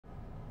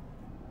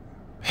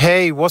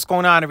Hey, what's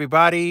going on,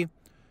 everybody?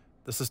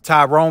 This is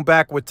Tyrone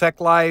back with Tech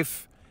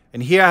Life.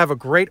 And here I have a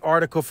great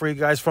article for you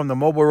guys from the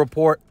Mobile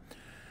Report.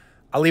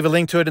 I'll leave a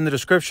link to it in the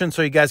description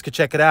so you guys can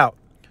check it out.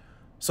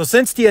 So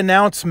since the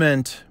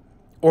announcement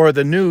or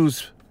the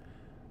news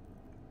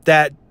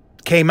that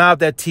came out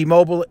that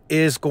T-Mobile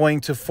is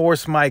going to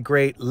force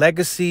migrate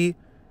legacy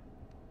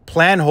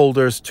plan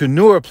holders to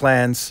newer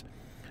plans,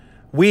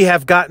 we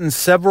have gotten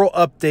several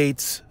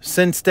updates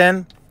since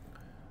then.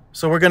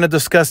 So we're going to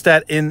discuss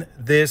that in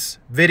this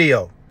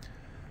video.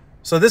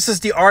 So this is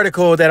the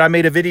article that I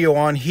made a video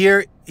on.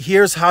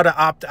 Here's how to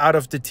opt out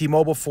of the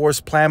T-Mobile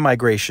forced plan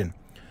migration.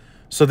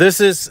 So this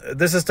is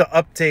the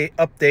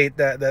update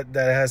that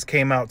has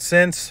came out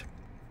since,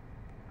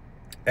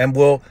 and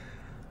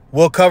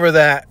we'll cover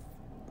that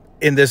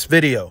in this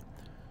video.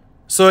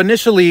 So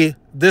initially,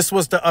 this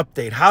was the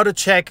update, how to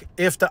check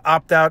if the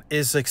opt-out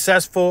is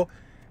successful,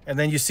 and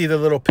then you see the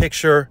little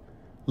picture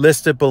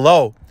listed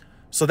below.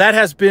 So that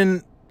has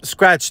been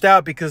scratched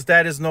out because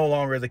that is no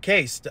longer the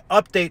case. The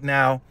update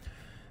now,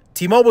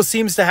 T-Mobile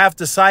seems to have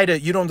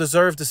decided you don't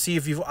deserve to see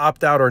if you've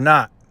opted out or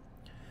not.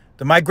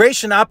 The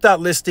migration opt-out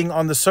listing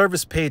on the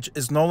service page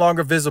is no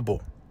longer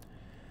visible.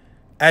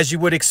 As you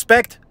would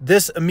expect,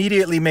 this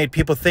immediately made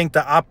people think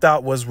the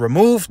opt-out was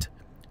removed.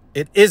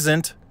 It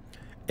isn't.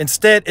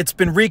 Instead, it's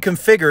been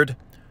reconfigured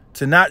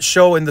to not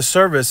show in the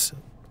services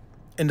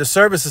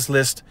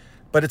list,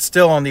 but it's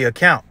still on the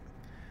account.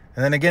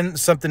 And then again,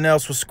 something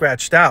else was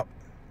scratched out.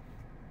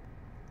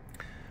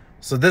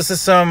 So this is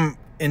some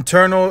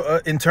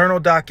internal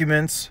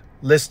documents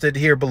listed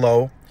here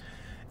below.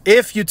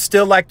 If you'd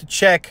still like to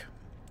check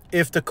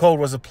if the code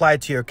was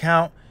applied to your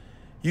account,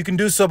 you can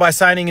do so by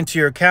signing into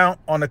your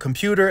account on a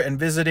computer and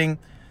visiting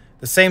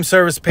the same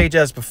service page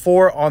as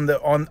before. On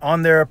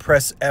there,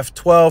 press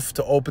F12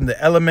 to open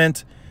the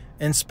Element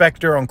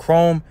Inspector on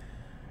Chrome,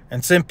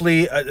 and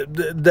simply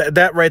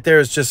that right there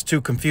is just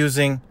too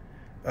confusing.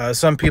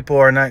 Some people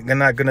are not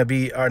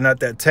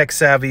that tech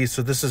savvy,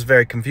 so this is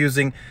very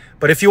confusing.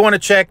 But if you want to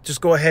check, just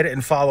go ahead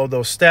and follow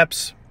those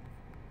steps,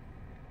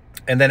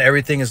 and then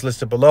everything is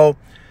listed below.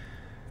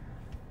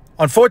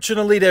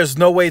 Unfortunately, there's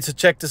no way to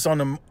check this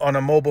on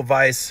a mobile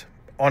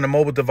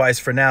device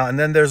for now. And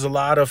then there's a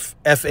lot of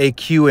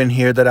FAQ in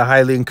here that I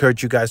highly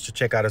encourage you guys to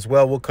check out as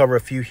well. We'll cover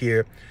a few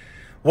here.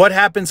 What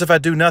happens if I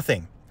do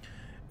nothing?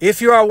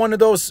 If you are one of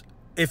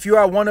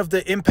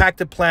the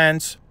impacted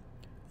plans,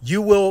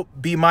 you will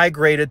be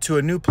migrated to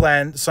a new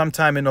plan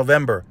sometime in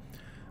November.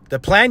 The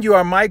plan you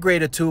are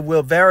migrated to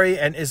will vary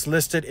and is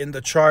listed in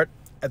the chart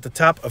at the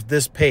top of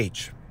this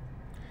page.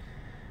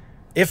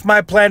 If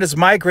my plan is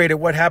migrated,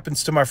 what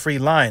happens to my free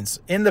lines?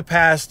 In the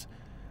past,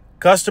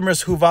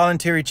 customers who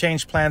voluntarily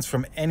changed plans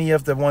from any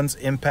of the ones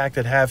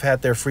impacted have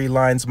had their free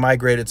lines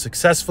migrated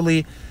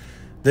successfully.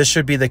 This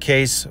should be the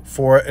case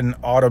for an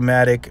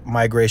automatic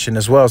migration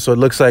as well. So it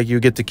looks like you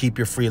get to keep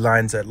your free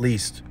lines at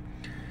least.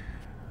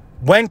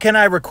 When can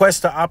I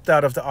request to opt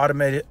out of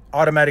the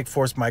automatic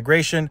forced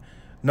migration?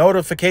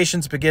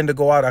 Notifications begin to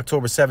go out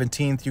October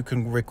 17th. You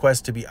can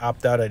request to be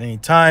opt out at any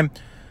time,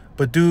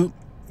 but due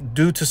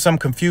to some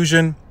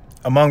confusion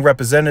among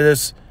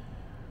representatives,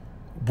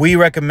 we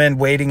recommend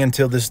waiting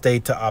until this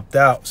date to opt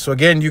out. So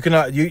again,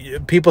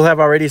 people have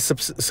already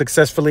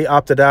successfully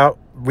opted out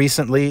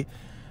recently,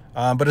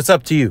 but it's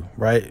up to you,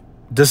 right?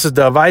 This is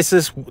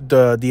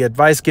the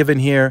advice given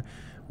here.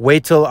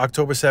 Wait till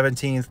October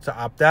 17th to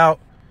opt out.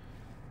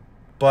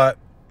 But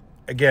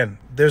again,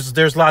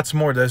 there's lots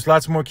more. There's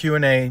lots more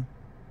Q&A,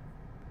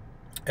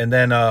 and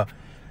then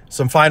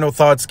some final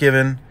thoughts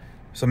given.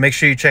 So make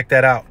sure you check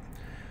that out.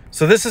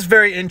 So this is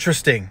very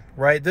interesting,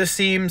 right? This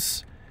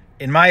seems,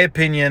 in my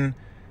opinion,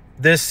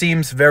 this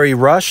seems very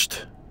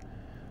rushed.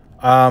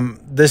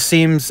 This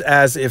seems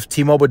as if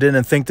T-Mobile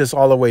didn't think this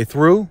all the way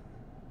through.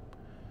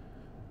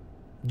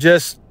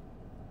 Those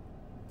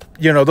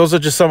are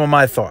just some of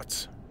my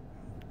thoughts.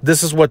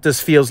 This is what this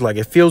feels like.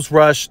 It feels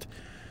rushed.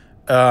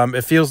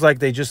 It feels like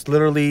they just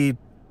literally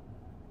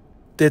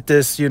did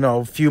this,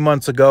 a few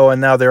months ago, and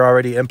now they're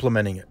already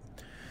implementing it.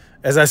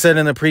 As I said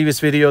in the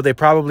previous video, they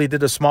probably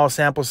did a small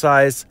sample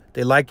size.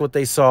 They liked what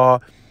they saw,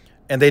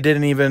 and they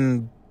didn't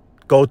even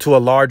go to a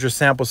larger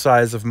sample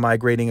size of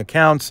migrating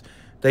accounts.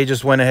 They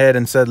just went ahead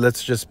and said,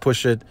 let's just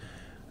push it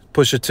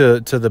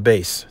to the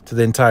base, to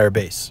the entire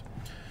base.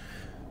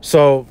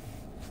 So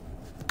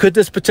could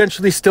this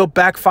potentially still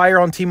backfire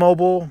on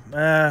T-Mobile?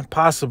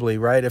 Possibly,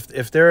 right?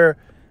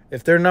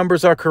 If their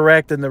numbers are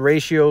correct and the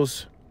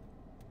ratios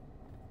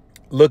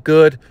look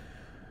good,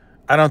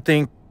 I don't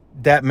think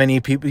that many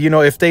people,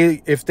 if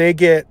they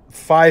get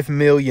 5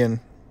 million,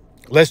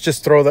 let's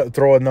just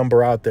throw a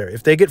number out there.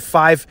 If they get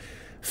 5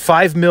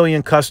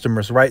 million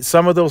customers, right?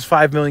 Some of those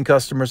 5 million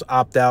customers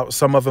opt out,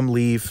 some of them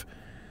leave.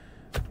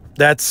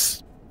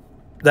 That's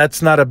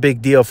not a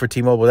big deal for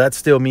T-Mobile. That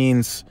still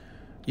means,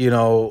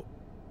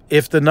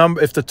 if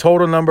the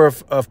total number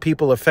of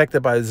people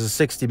affected by this is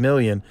 60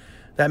 million,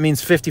 that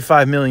means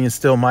 55 million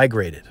still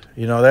migrated.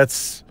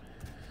 That's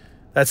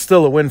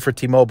still a win for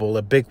T-Mobile,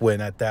 a big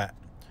win at that.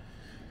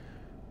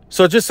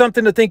 So just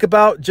something to think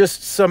about,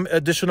 just some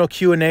additional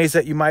Q&As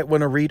that you might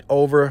want to read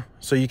over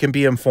so you can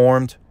be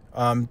informed.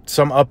 Some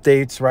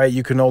updates, right?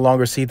 You can no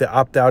longer see the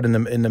opt-out in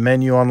the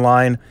menu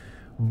online,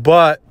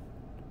 but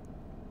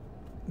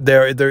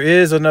there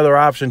is another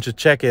option to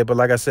check it. But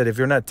like I said, if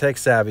you're not tech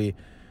savvy,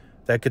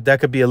 that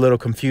could be a little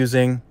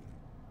confusing.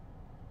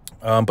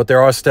 But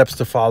there are steps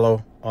to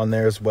follow on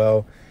there as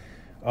well.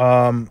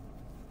 I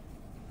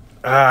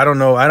don't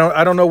know.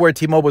 I don't know where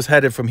T-Mobile's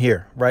headed from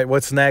here, right?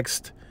 What's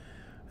next?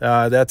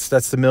 That's the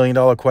 $1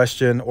 million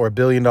question or $1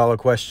 billion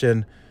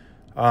question.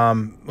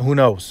 Who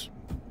knows,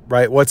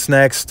 right? What's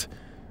next?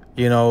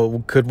 You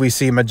know, could we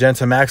see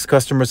Magenta Max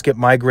customers get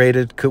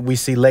migrated? Could we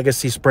see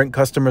legacy Sprint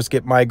customers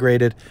get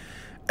migrated?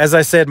 As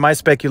I said, my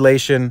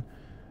speculation,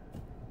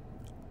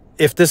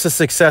 if this is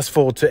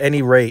successful to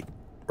any rate,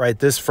 right?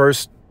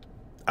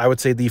 I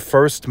would say the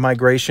first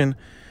migration,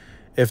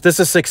 if this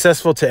is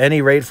successful to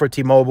any rate for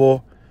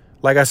T-Mobile,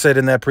 like I said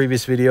in that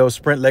previous video,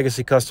 Sprint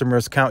legacy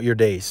customers, count your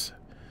days.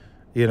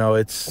 You know,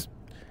 it's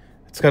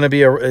going to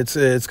be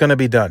it's going to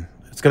be done.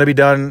 It's going to be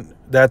done.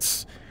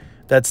 That's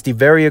the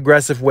very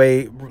aggressive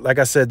way. Like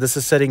I said, this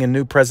is setting a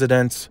new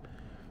precedent,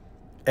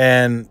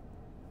 and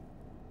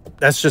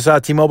that's just how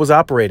T-Mobile's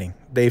operating.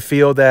 They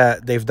feel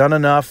that they've done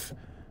enough,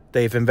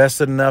 they've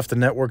invested enough, the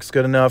network's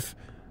good enough,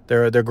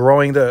 they're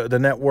growing the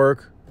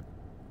network.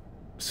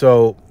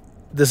 So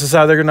this is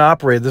how they're going to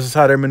operate. This is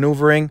how they're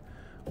maneuvering.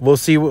 We'll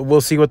see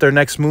what their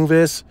next move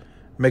is.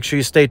 Make sure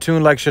you stay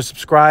tuned, like, share,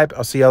 subscribe.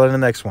 I'll see y'all in the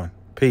next one.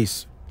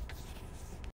 Peace.